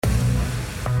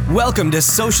Welcome to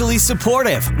Socially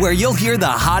Supportive, where you'll hear the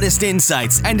hottest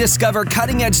insights and discover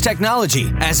cutting-edge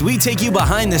technology as we take you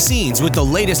behind the scenes with the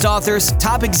latest authors,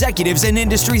 top executives, and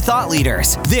industry thought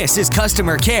leaders. This is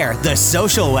Customer Care the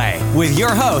Social Way with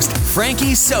your host,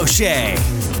 Frankie Soche.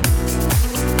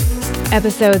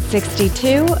 Episode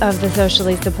 62 of the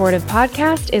Socially Supportive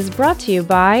podcast is brought to you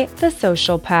by The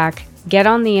Social Pack. Get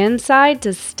on the inside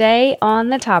to stay on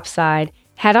the top side.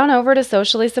 Head on over to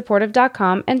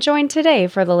sociallysupportive.com and join today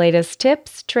for the latest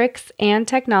tips, tricks, and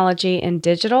technology in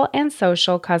digital and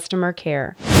social customer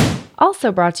care.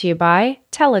 Also brought to you by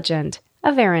Telligent,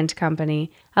 a Verint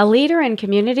Company, a leader in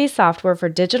community software for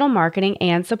digital marketing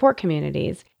and support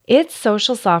communities. Its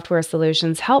social software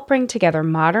solutions help bring together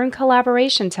modern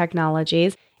collaboration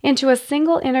technologies into a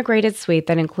single integrated suite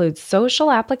that includes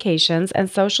social applications and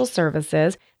social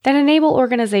services that enable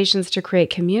organizations to create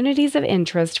communities of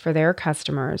interest for their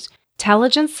customers.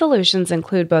 Telligent's solutions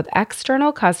include both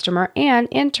external customer and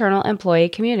internal employee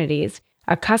communities.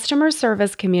 A customer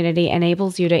service community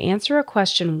enables you to answer a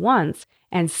question once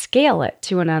and scale it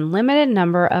to an unlimited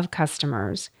number of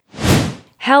customers.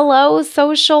 Hello,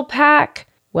 Social Pack!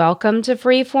 Welcome to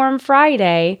Freeform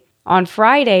Friday. On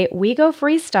Friday, we go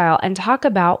freestyle and talk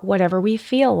about whatever we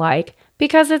feel like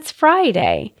because it's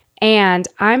Friday. And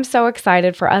I'm so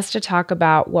excited for us to talk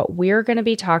about what we're going to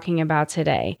be talking about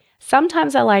today.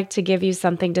 Sometimes I like to give you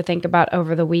something to think about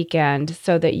over the weekend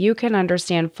so that you can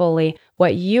understand fully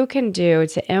what you can do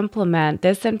to implement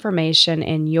this information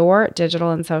in your digital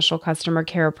and social customer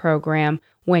care program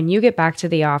when you get back to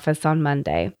the office on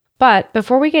Monday. But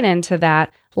before we get into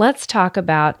that, let's talk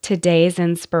about today's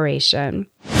inspiration.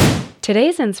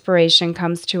 Today's inspiration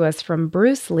comes to us from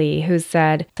Bruce Lee, who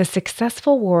said, "The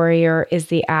successful warrior is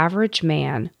the average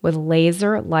man with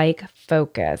laser-like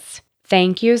focus."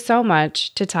 Thank you so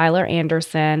much to Tyler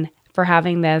Anderson for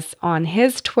having this on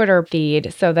his Twitter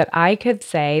feed so that I could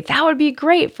say that would be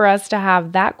great for us to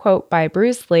have that quote by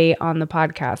Bruce Lee on the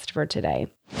podcast for today.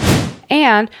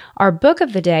 And our book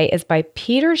of the day is by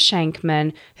Peter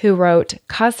Shankman, who wrote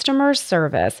Customer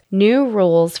Service: New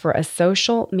Rules for a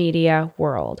Social Media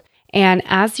World. And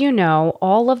as you know,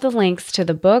 all of the links to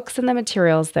the books and the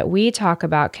materials that we talk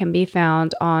about can be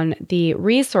found on the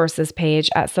resources page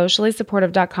at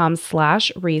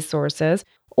sociallysupportive.com/resources,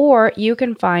 or you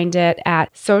can find it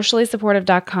at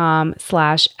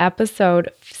sociallysupportive.com/episode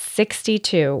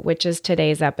 62, which is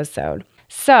today's episode.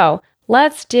 So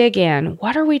let's dig in.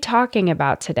 What are we talking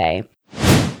about today?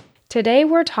 Today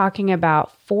we're talking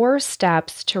about 4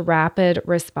 steps to rapid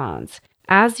response.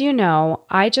 As you know,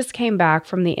 I just came back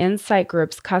from the Insight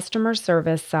Group's Customer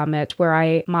Service Summit where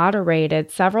I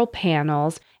moderated several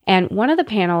panels, and one of the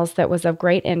panels that was of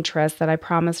great interest that I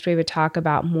promised we would talk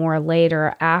about more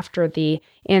later after the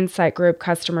Insight Group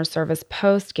Customer Service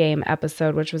post-game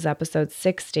episode, which was episode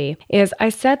 60, is I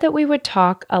said that we would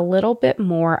talk a little bit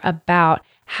more about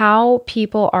how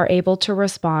people are able to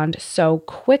respond so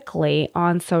quickly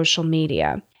on social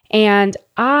media. And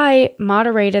I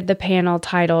moderated the panel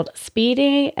titled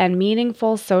Speedy and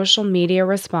Meaningful Social Media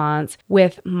Response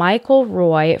with Michael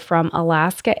Roy from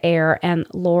Alaska Air and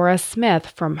Laura Smith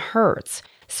from Hertz.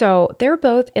 So they're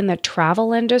both in the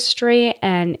travel industry,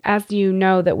 and as you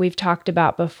know that we've talked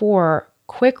about before,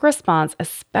 quick response,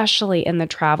 especially in the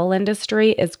travel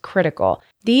industry, is critical.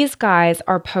 These guys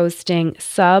are posting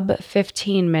sub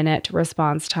 15-minute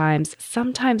response times,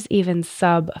 sometimes even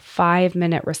sub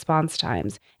 5-minute response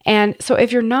times. And so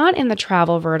if you're not in the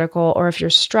travel vertical, or if you're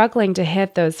struggling to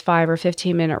hit those 5 or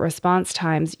 15-minute response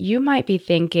times, you might be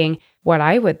thinking what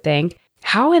I would think,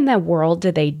 how in the world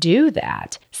did they do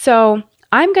that? So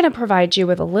I'm going to provide you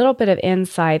with a little bit of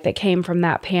insight that came from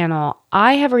that panel.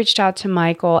 I have reached out to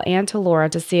Michael and to Laura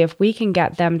to see if we can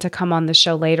get them to come on the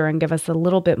show later and give us a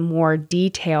little bit more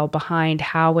detail behind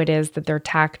how it is that they're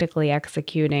tactically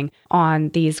executing on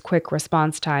these quick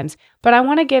response times. But I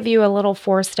want to give you a little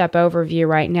 4-step overview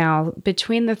right now.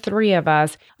 Between the 3 of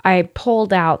us, I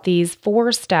pulled out these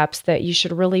 4 steps that you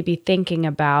should really be thinking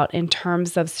about in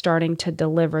terms of starting to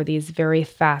deliver these very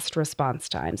fast response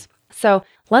times. So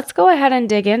let's go ahead and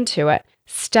dig into it.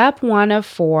 Step 1 of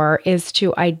 4 is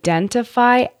to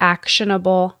identify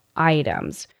actionable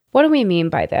items. What do we mean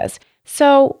by this?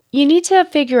 So you need to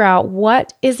figure out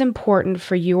what is important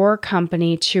for your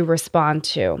company to respond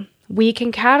to. We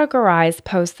can categorize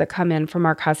posts that come in from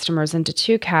our customers into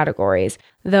 2 categories.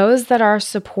 Those that our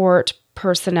support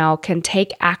personnel can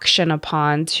take action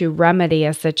upon to remedy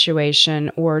a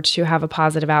situation or to have a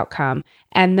positive outcome,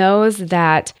 and those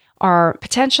that are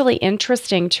potentially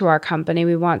interesting to our company.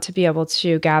 We want to be able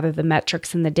to gather the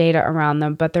metrics and the data around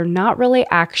them, but they're not really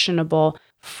actionable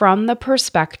from the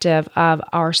perspective of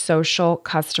our social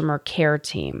customer care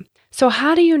team. So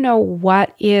how do you know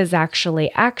what is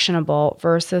actually actionable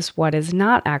versus what is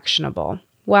not actionable?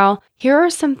 Well, here are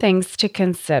some things to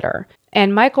consider.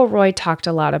 And Michael Roy talked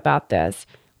a lot about this.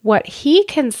 What he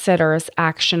considers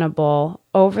actionable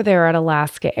over there at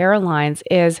Alaska Airlines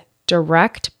is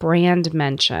direct brand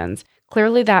mentions.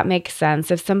 Clearly, that makes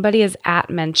sense. If somebody is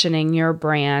mentioning your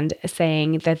brand,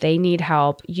 saying that they need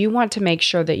help, you want to make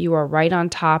sure that you are right on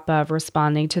top of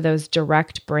responding to those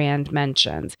direct brand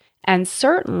mentions. And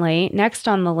certainly, next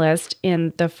on the list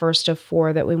in the first of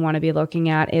 4 that we want to be looking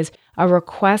at is a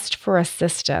request for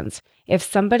assistance. If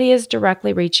somebody is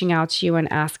directly reaching out to you and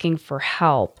asking for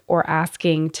help or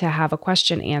asking to have a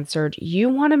question answered, you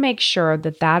want to make sure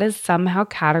that that is somehow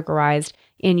categorized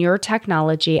in your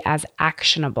technology as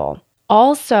actionable.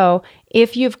 Also,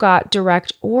 if you've got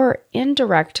direct or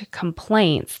indirect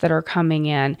complaints that are coming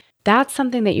in, that's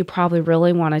something that you probably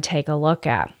really want to take a look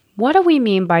at. What do we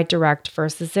mean by direct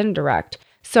versus indirect?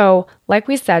 So, like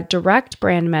we said, direct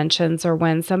brand mentions are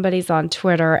when somebody's on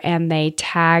Twitter and they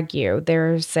tag you.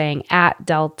 They're saying at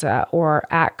Delta or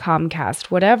at Comcast,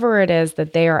 whatever it is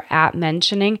that they are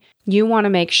mentioning, you want to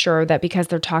make sure that because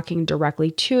they're talking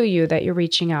directly to you, that you're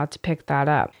reaching out to pick that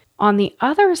up. On the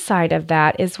other side of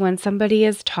that is when somebody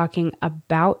is talking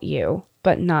about you,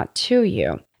 but not to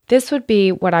you. This would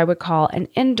be what I would call an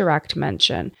indirect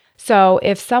mention. So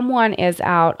if someone is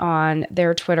out on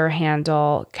their Twitter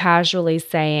handle casually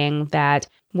saying that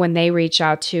when they reach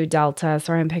out to Delta,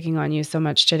 sorry, I'm picking on you so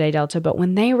much today, Delta, but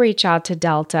when they reach out to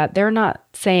Delta, they're not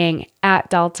saying at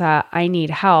Delta, I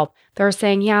need help. They're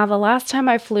saying, yeah, the last time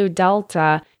I flew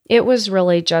Delta, it was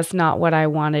really just not what I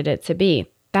wanted it to be.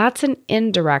 That's an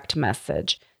indirect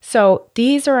message. So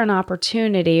these are an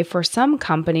opportunity for some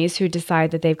companies who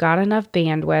decide that they've got enough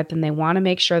bandwidth and they want to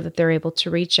make sure that they're able to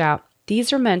reach out.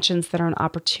 These are mentions that are an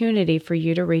opportunity for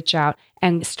you to reach out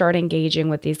and start engaging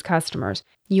with these customers.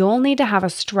 You'll need to have a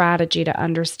strategy to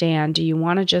understand, do you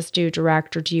want to just do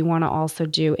direct or do you want to also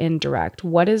do indirect?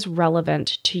 What is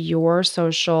relevant to your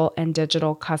social and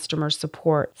digital customer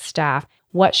support staff?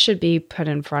 What should be put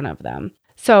in front of them?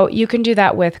 So you can do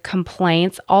that with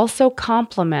complaints, also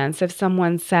compliments. If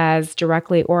someone says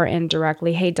directly or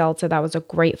indirectly, hey, Delta, that was a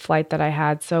great flight that I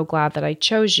had. So glad that I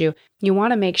chose you. You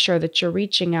want to make sure that you're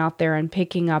reaching out there and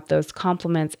picking up those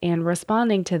compliments and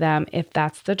responding to them if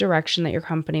that's the direction that your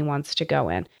company wants to go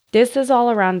in. This is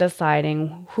all around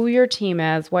deciding who your team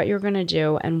is, what you're going to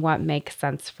do, and what makes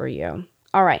sense for you.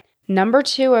 All right, number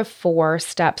 2 of 4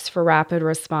 steps for rapid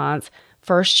response.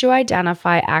 First, you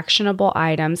identify actionable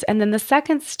items, and then the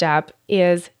second step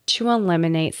is to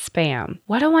eliminate spam.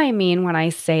 What do I mean when I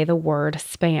say the word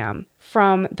spam?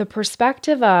 From the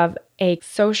perspective of a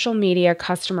social media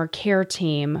customer care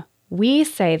team, we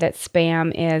say that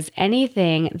spam is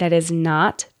anything that is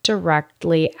not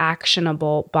directly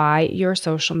actionable by your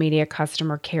social media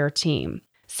customer care team.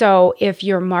 So if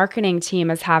your marketing team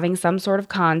is having some sort of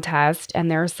contest and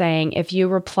they're saying, if you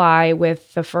reply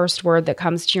with the first word that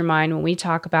comes to your mind when we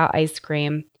talk about ice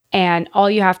cream, and all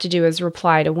you have to do is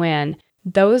reply to win,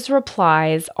 those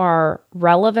replies are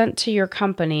relevant to your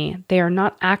company. They are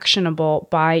not actionable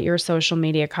by your social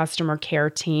media customer care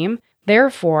team.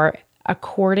 Therefore,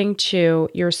 according to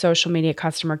your social media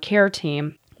customer care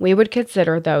team, we would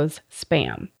consider those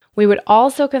spam. We would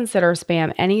also consider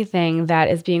spam anything that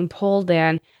is being pulled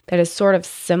in that is sort of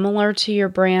similar to your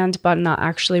brand, but not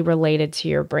actually related to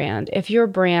your brand. If your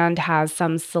brand has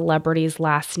some celebrity's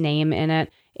last name in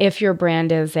it, if your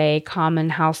brand is a common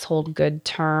household good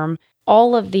term,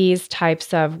 all of these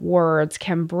types of words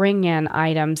can bring in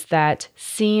items that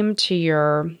seem to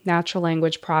your natural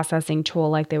language processing tool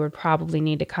like they would probably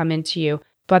need to come into you,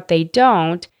 but they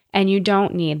don't. And you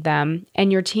don't need them,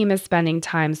 and your team is spending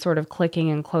time sort of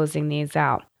clicking and closing these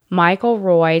out. Michael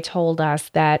Roy told us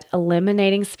that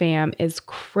eliminating spam is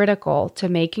critical to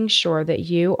making sure that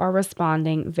you are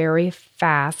responding very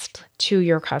fast to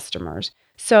your customers.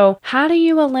 So how do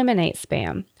you eliminate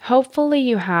spam? Hopefully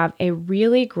you have a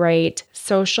really great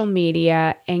social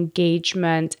media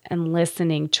engagement and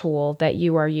listening tool that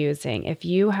you are using. If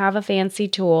you have a fancy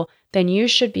tool, then you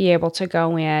should be able to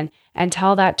go in and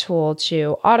tell that tool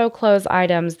to auto-close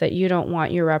items that you don't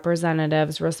want your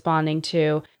representatives responding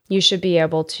to. You should be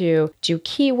able to do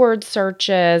keyword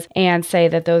searches and say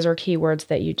that those are keywords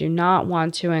that you do not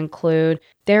want to include.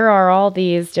 There are all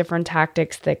these different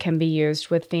tactics that can be used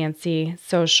with fancy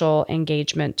social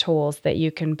engagement tools that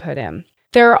you can put in.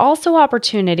 There are also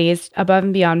opportunities above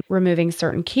and beyond removing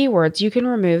certain keywords. You can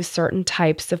remove certain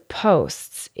types of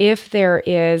posts. If there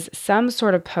is some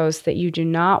sort of post that you do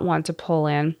not want to pull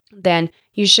in, then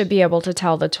you should be able to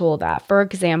tell the tool that. For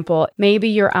example, maybe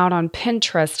you're out on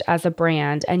Pinterest as a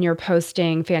brand and you're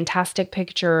posting fantastic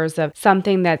pictures of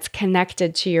something that's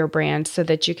connected to your brand so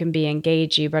that you can be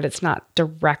engaging, but it's not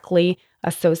directly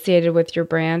associated with your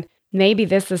brand. Maybe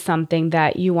this is something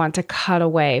that you want to cut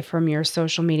away from your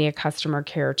social media customer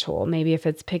care tool. Maybe if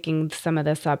it's picking some of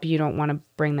this up, you don't want to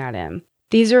bring that in.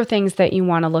 These are things that you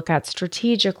want to look at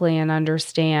strategically and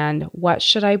understand, what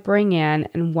should I bring in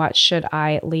and what should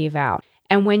I leave out?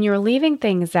 And when you're leaving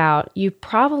things out, you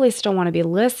probably still want to be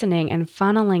listening and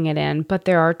funneling it in, but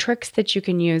there are tricks that you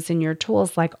can use in your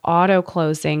tools like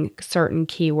auto-closing certain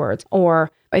keywords.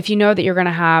 Or if you know that you're going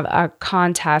to have a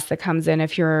contest that comes in,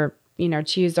 if you're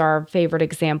to use our favorite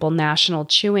example, National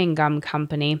Chewing Gum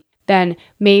Company, then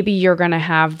maybe you're going to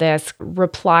have this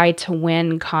reply to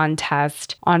win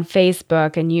contest on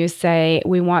Facebook and you say,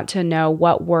 we want to know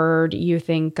what word you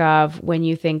think of when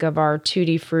you think of our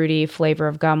Tutti Frutti flavor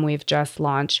of gum we've just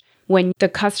launched. When the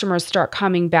customers start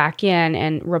coming back in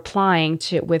and replying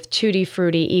with Tutti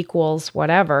Frutti equals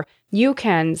whatever, you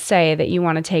can say that you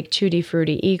want to take Tutti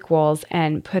Frutti equals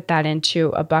and put that into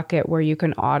a bucket where you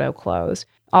can auto close.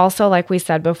 Also, like we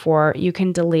said before, you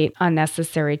can delete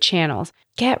unnecessary channels.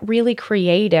 Get really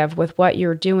creative with what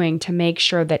you're doing to make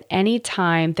sure that any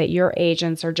time that your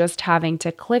agents are just having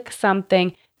to click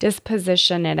something,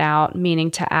 disposition it out,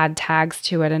 meaning to add tags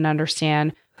to it and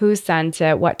understand who sent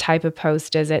it, what type of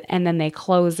post is it, and then they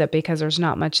close it because there's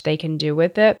not much they can do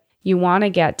with it. You want to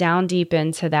get down deep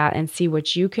into that and see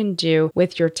what you can do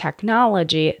with your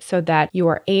technology so that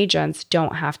your agents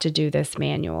don't have to do this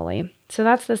manually. So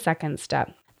that's the second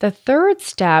step. The third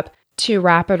step to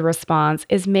rapid response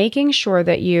is making sure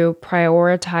that you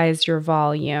prioritize your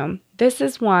volume. This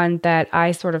is one that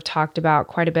I sort of talked about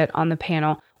quite a bit on the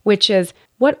panel, which is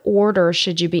what order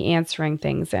should you be answering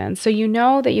things in? So you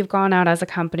know that you've gone out as a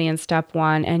company in step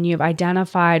one and you've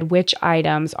identified which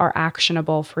items are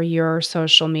actionable for your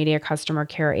social media customer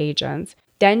care agents.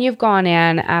 Then you've gone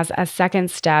in as a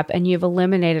second step and you've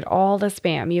eliminated all the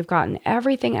spam. You've gotten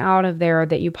everything out of there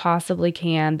that you possibly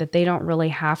can that they don't really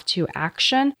have to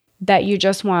action, that you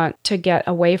just want to get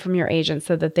away from your agents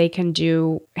so that they can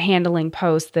do handling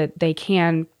posts that they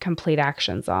can complete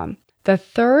actions on. The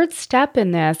third step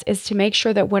in this is to make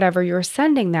sure that whatever you're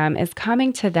sending them is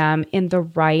coming to them in the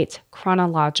right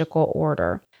chronological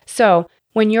order. So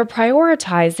when you're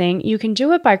prioritizing, you can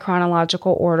do it by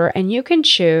chronological order, and you can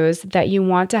choose that you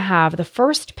want to have the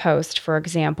first post, for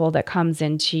example, that comes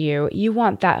into you. You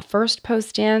want that first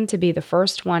post in to be the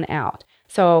first one out.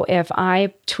 So if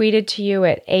I tweeted to you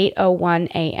at 8:01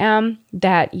 a.m.,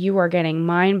 that you are getting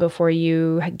mine before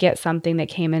you get something that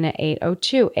came in at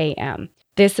 8:02 a.m.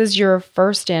 This is your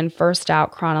first in, first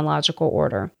out chronological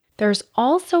order. There's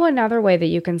also another way that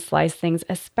you can slice things,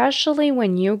 especially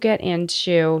when you get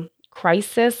into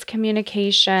crisis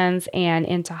communications and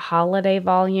into holiday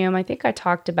volume. I think I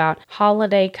talked about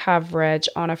holiday coverage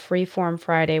on a Freeform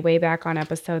Friday way back on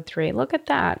episode 3. Look at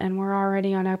that. And we're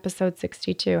already on episode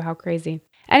 62. How crazy.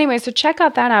 Anyway, so check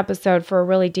out that episode for a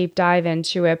really deep dive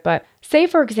into it. But say,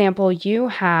 for example, you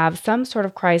have some sort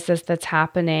of crisis that's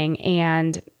happening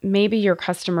and maybe your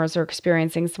customers are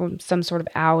experiencing some sort of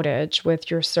outage with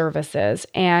your services.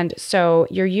 And so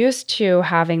you're used to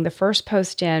having the first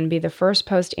post in be the first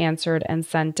post answered and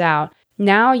sent out.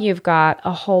 Now you've got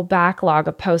a whole backlog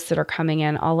of posts that are coming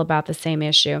in all about the same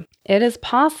issue. It is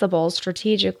possible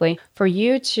strategically for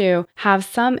you to have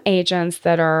some agents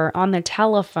that are on the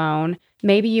telephone.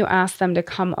 Maybe you ask them to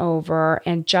come over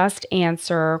and just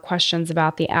answer questions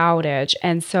about the outage.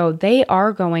 And so they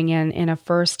are going in a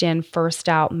first in, first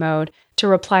out mode to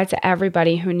reply to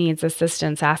everybody who needs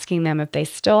assistance, asking them if they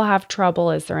still have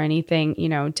trouble. Is there anything,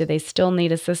 do they still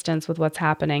need assistance with what's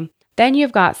happening? Then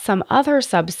you've got some other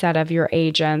subset of your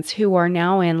agents who are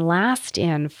now in last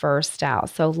in, first out.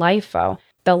 So LIFO,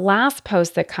 the last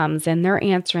post that comes in, they're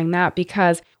answering that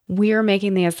because we're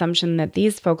making the assumption that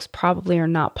these folks probably are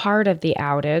not part of the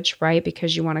outage, right?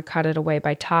 Because you want to cut it away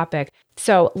by topic.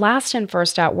 So last in,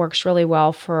 first out works really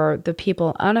well for the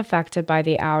people unaffected by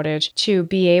the outage to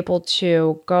be able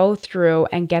to go through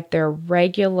and get their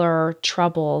regular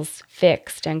troubles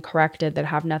fixed and corrected that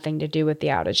have nothing to do with the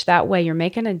outage. That way you're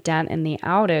making a dent in the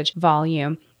outage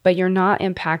volume, but you're not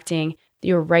impacting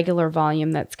your regular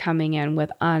volume that's coming in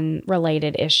with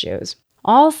unrelated issues.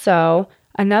 Also,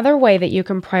 another way that you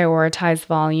can prioritize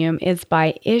volume is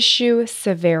by issue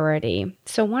severity.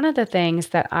 So one of the things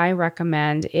that I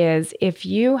recommend is if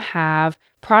you have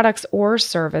products or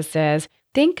services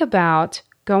think about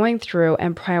going through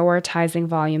and prioritizing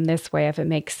volume this way if it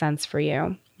makes sense for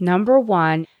you. Number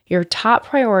one, your top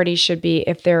priority should be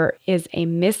if there is a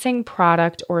missing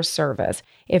product or service.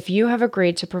 If you have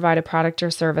agreed to provide a product or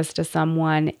service to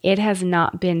someone, it has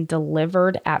not been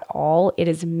delivered at all. It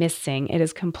is missing. It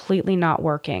is completely not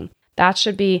working. That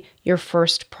should be your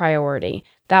first priority.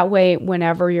 That way,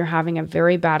 whenever you're having a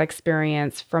very bad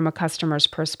experience from a customer's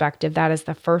perspective, that is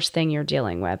the first thing you're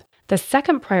dealing with. The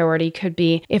second priority could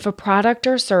be if a product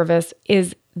or service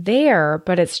is there,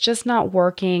 but it's just not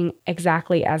working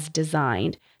exactly as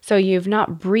designed. So you've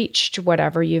not breached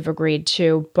whatever you've agreed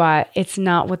to, but it's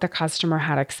not what the customer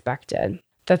had expected.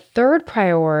 The third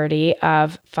priority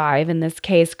of 5 in this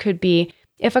case could be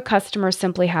if a customer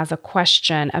simply has a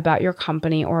question about your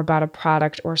company or about a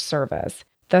product or service.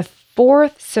 The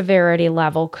fourth severity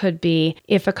level could be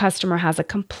if a customer has a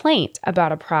complaint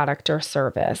about a product or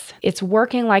service. It's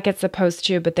working like it's supposed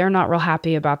to, but they're not real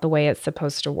happy about the way it's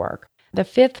supposed to work. The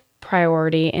fifth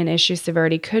priority in issue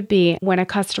severity could be when a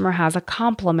customer has a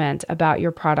compliment about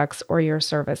your products or your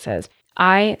services.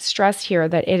 I stress here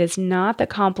that it is not that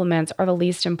compliments are the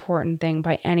least important thing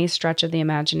by any stretch of the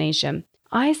imagination.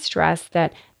 I stress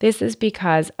that this is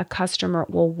because a customer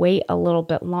will wait a little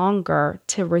bit longer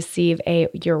to receive a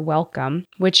 "you're welcome,"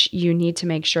 which you need to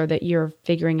make sure that you're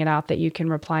figuring it out, that you can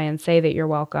reply and say that you're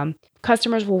welcome.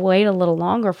 Customers will wait a little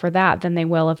longer for that than they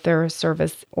will if their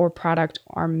service or product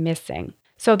are missing.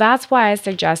 So that's why I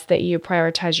suggest that you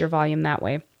prioritize your volume that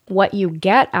way. What you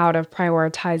get out of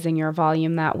prioritizing your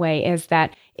volume that way is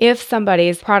that if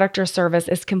somebody's product or service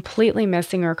is completely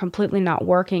missing or completely not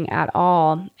working at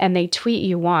all, and they tweet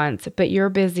you once, but you're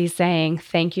busy saying,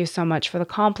 "Thank you so much for the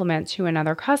compliment" to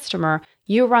another customer,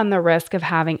 you run the risk of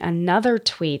having another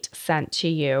tweet sent to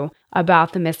you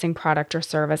about the missing product or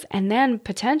service. And then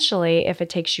potentially, if it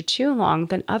takes you too long,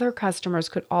 then other customers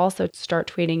could also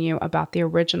start tweeting you about the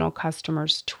original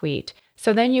customer's tweet.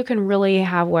 So then you can really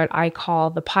have what I call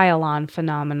the pile-on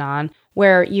phenomenon,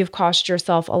 where you've cost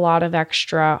yourself a lot of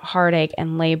extra heartache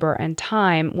and labor and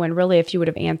time, when really if you would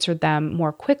have answered them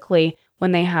more quickly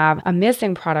when they have a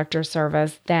missing product or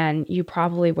service, then you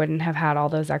probably wouldn't have had all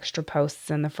those extra posts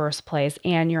in the first place,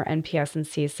 and your NPS and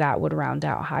CSAT would round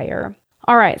out higher.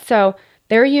 All right, so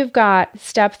there you've got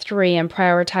step 3 in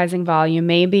prioritizing volume.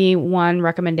 Maybe one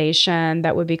recommendation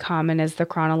that would be common is the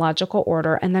chronological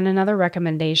order, and then another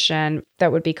recommendation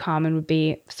that would be common would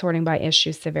be sorting by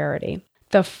issue severity.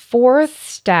 The fourth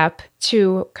step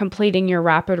to completing your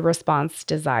rapid response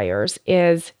desires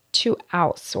is to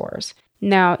outsource.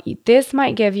 Now, this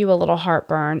might give you a little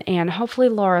heartburn, and hopefully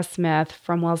Laura Smith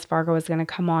from Wells Fargo is going to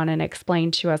come on and explain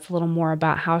to us a little more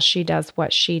about how she does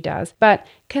what she does. But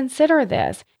consider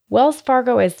this. Wells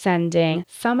Fargo is sending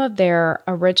some of their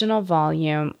original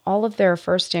volume, all of their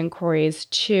first inquiries,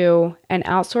 to an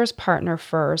outsourced partner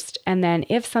first, and then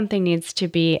if something needs to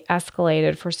be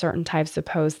escalated for certain types of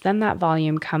posts, then that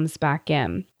volume comes back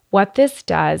in. What this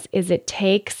does is it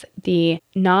takes the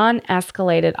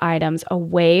non-escalated items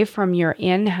away from your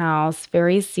in-house,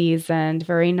 very seasoned,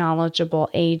 very knowledgeable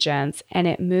agents, and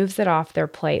it moves it off their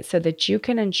plate so that you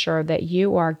can ensure that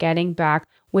you are getting back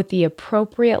with the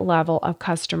appropriate level of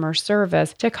customer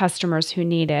service to customers who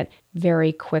need it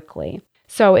very quickly.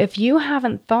 So if you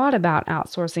haven't thought about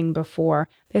outsourcing before,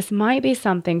 this might be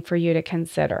something for you to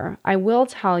consider. I will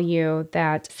tell you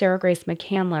that Sarah Grace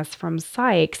McCandless from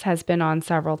Sykes has been on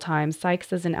several times.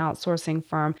 Sykes is an outsourcing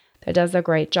firm that does a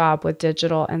great job with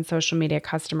digital and social media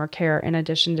customer care in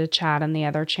addition to chat and the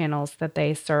other channels that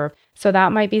they serve. So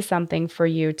that might be something for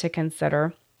you to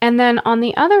consider. And then on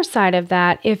the other side of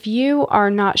that, if you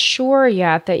are not sure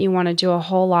yet that you want to do a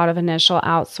whole lot of initial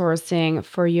outsourcing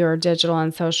for your digital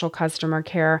and social customer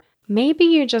care, maybe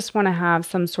you just want to have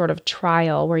some sort of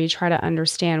trial where you try to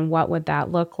understand what would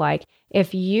that look like.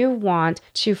 If you want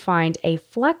to find a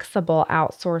flexible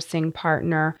outsourcing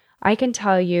partner, I can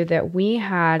tell you that we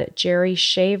had Jerry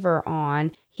Shaver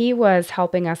on. He was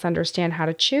helping us understand how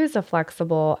to choose a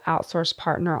flexible outsource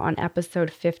partner on episode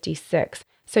 56.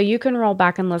 So you can roll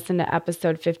back and listen to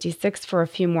episode 56 for a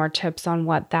few more tips on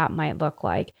what that might look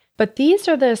like. But these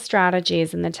are the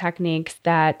strategies and the techniques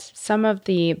that some of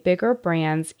the bigger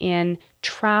brands in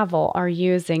travel are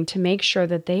using to make sure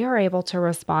that they are able to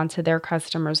respond to their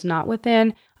customers, not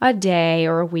within a day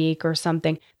or a week or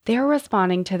something. They're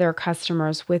responding to their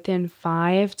customers within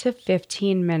 5 to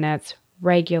 15 minutes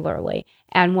regularly.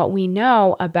 And what we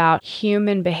know about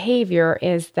human behavior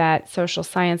is that social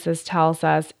sciences tells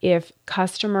us if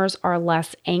customers are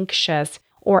less anxious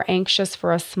or anxious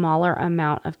for a smaller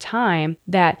amount of time,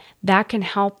 that can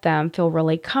help them feel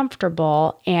really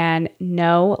comfortable, and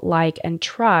know, like, and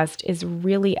trust is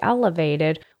really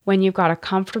elevated when you've got a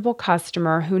comfortable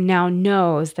customer who now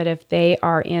knows that if they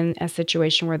are in a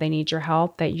situation where they need your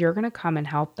help, that you're going to come and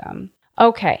help them.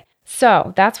 Okay,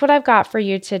 so that's what I've got for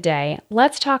you today.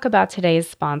 Let's talk about today's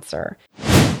sponsor.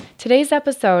 Today's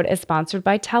episode is sponsored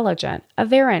by Telligent, a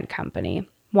Verint Company.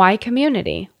 Why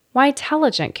community? Why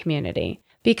Telligent community?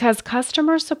 Because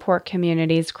customer support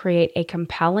communities create a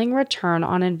compelling return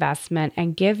on investment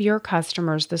and give your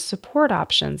customers the support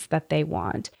options that they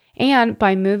want. And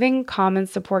by moving common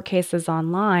support cases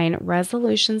online,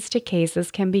 resolutions to cases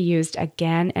can be used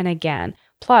again and again.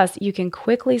 Plus, you can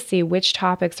quickly see which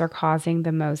topics are causing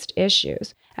the most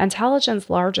issues. And Telligent's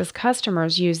largest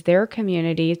customers use their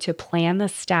community to plan the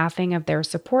staffing of their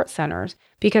support centers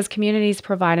because communities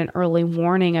provide an early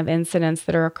warning of incidents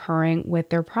that are occurring with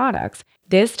their products.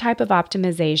 This type of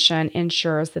optimization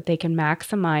ensures that they can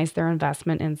maximize their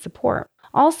investment in support.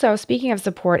 Also, speaking of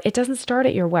support, it doesn't start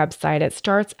at your website. It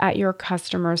starts at your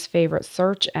customer's favorite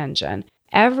search engine.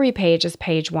 Every page is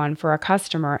page one for a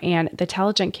customer, and the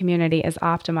Telligent community is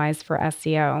optimized for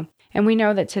SEO. And we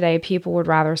know that today people would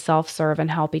rather self-serve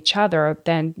and help each other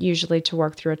than usually to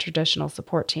work through a traditional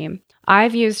support team.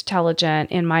 I've used Telligent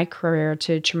in my career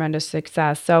to tremendous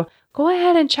success, so go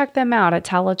ahead and check them out at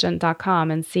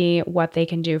telligent.com and see what they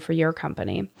can do for your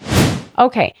company.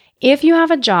 Okay, if you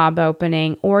have a job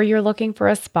opening or you're looking for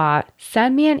a spot,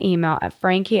 send me an email at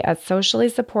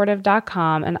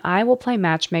frankie@sociallysupportive.com and I will play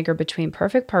matchmaker between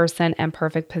perfect person and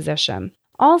perfect position.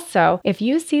 Also, if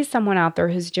you see someone out there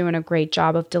who's doing a great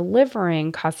job of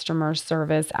delivering customer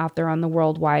service out there on the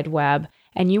World Wide Web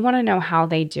and you want to know how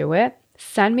they do it,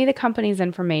 send me the company's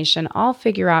information. I'll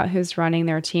figure out who's running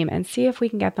their team and see if we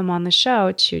can get them on the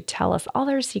show to tell us all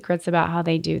their secrets about how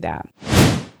they do that.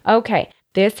 Okay,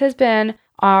 this has been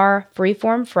our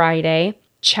Freeform Friday.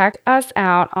 Check us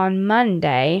out on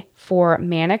Monday for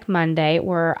Manic Monday,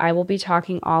 where I will be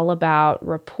talking all about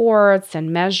reports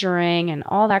and measuring and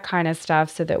all that kind of stuff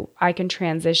so that I can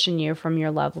transition you from your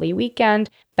lovely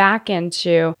weekend back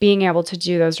into being able to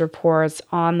do those reports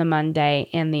on the Monday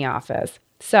in the office.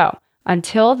 So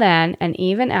until then, and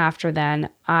even after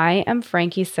then, I am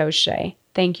Frankie Soche.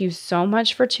 Thank you so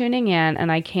much for tuning in,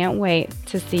 and I can't wait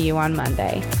to see you on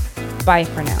Monday. Bye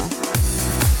for now.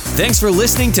 Thanks for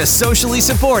listening to Socially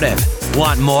Supportive.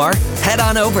 Want more? Head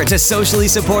on over to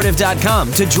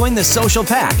sociallysupportive.com to join the social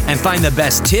pack and find the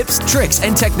best tips, tricks,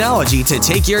 and technology to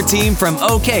take your team from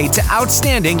okay to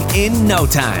outstanding in no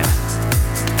time.